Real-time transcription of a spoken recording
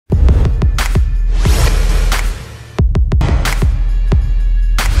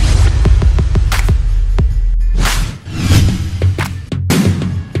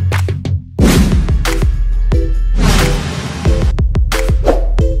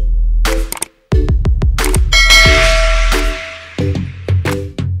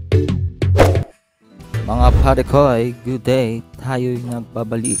Hadekoy, good day, tayo'y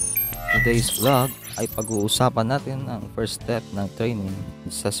nagbabalik. Today's vlog ay pag-uusapan natin ang first step ng training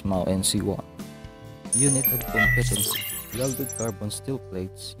sa SMAW NC1. Unit of competency, welded carbon steel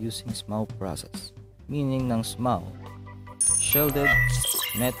plates using SMAW process. Meaning ng SMAW, shielded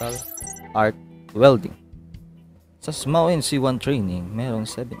metal arc welding. Sa SMAW NC1 training, mayroong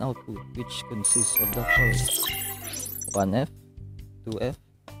 7 output which consists of the following: 1F, 2F,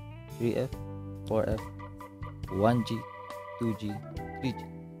 3F, 4F, 1G, 2G, 3G.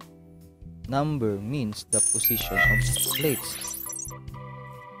 Number means the position of plates.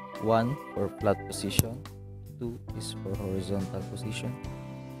 1 for flat position, 2 is for horizontal position,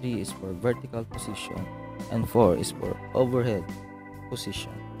 3 is for vertical position, and 4 is for overhead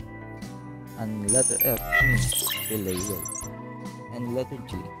position. And letter F means fillet weld, and letter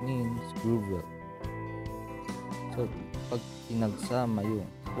G means groove weld. So, pag pinagsama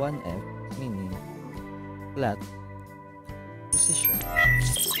yung 1F meaning flat position,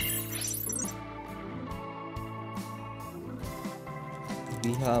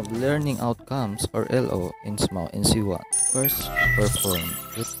 we have learning outcomes or LO in SMAW NC1. First, perform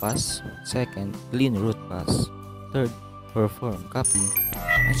root pass. Second, clean root pass. Third, perform cupping.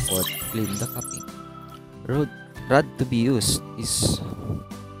 And fourth, clean the cupping. Rod to be used is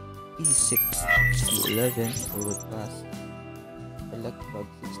P6 P11 for root pass,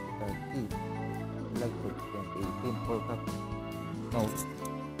 Electrode 6030, Electrode 2018 for cupping. Note,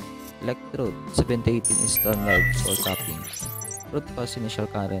 Electrode 7018 is standard for cupping. Root pass initial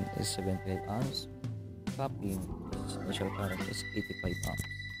current is 75 amps. Cupping initial current is 85 amps.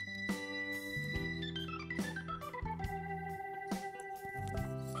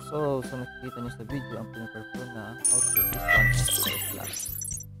 So, nakikita niyo sa video, ang pinaperform na output is 1F for flat.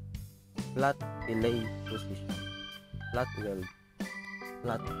 Flat fillet position. Flat weld.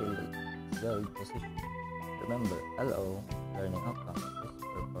 Flat fillet weld position. Remember, LO, learning outcome, is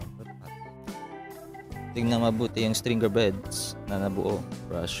perform root pass. Tingnan mabuti yung stringer beds na nabuo.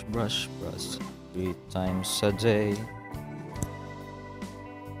 Brush, brush, brush 3 times a day.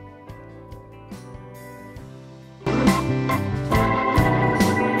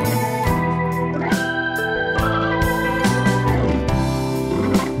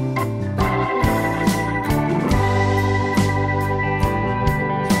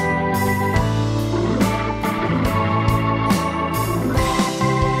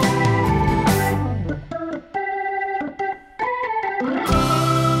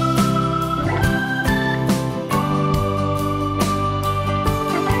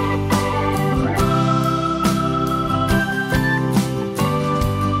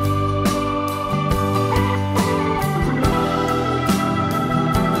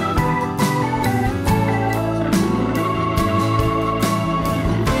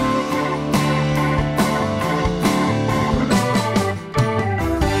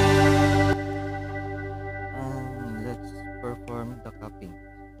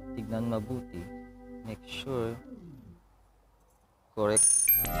 Tignan mabuti, make sure correct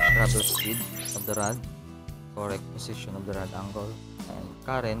rubber speed of the rod, correct position of the rod angle, and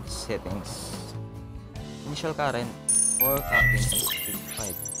current settings. Initial current for cupping is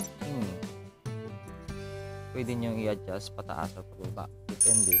 55. Pwede nyo i-adjust pataas o pababa,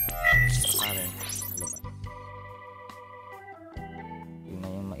 depende sa current na labas.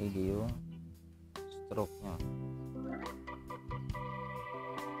 Tingnan yung maigi yung stroke nya.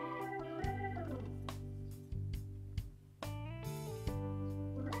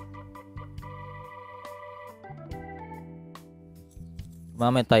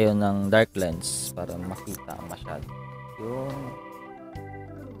 Gumamit tayo ng dark lens para makita masyado yung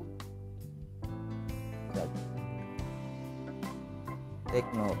take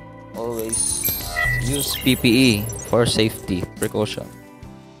note, always use PPE for safety precaution.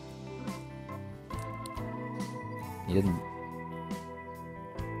 Yun.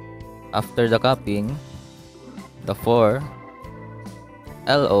 After the cupping, the 4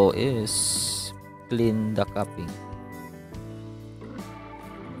 LO is clean the cupping.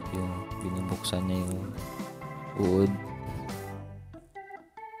 Yung binubuksan niya yung wood.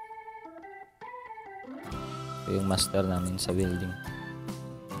 Ito yung master namin sa welding.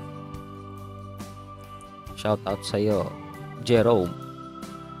 Shout out sa iyo, Jerome.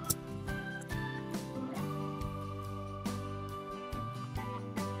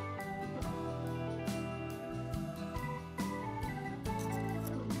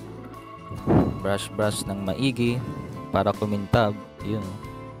 Brush ng maigi para kumintab. Yun.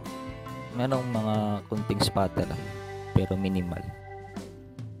 Merong mga kunting spatter pero minimal.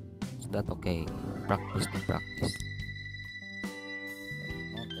 So that okay. Practice to practice.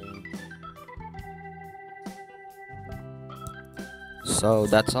 Okay. So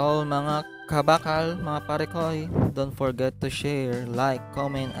that's all mga kabakal, mga parekoy. Don't forget to share, like,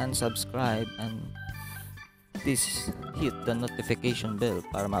 comment, and subscribe. And please hit the notification bell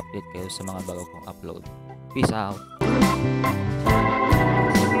para ma-update kayo sa mga bago kong upload. Peace out!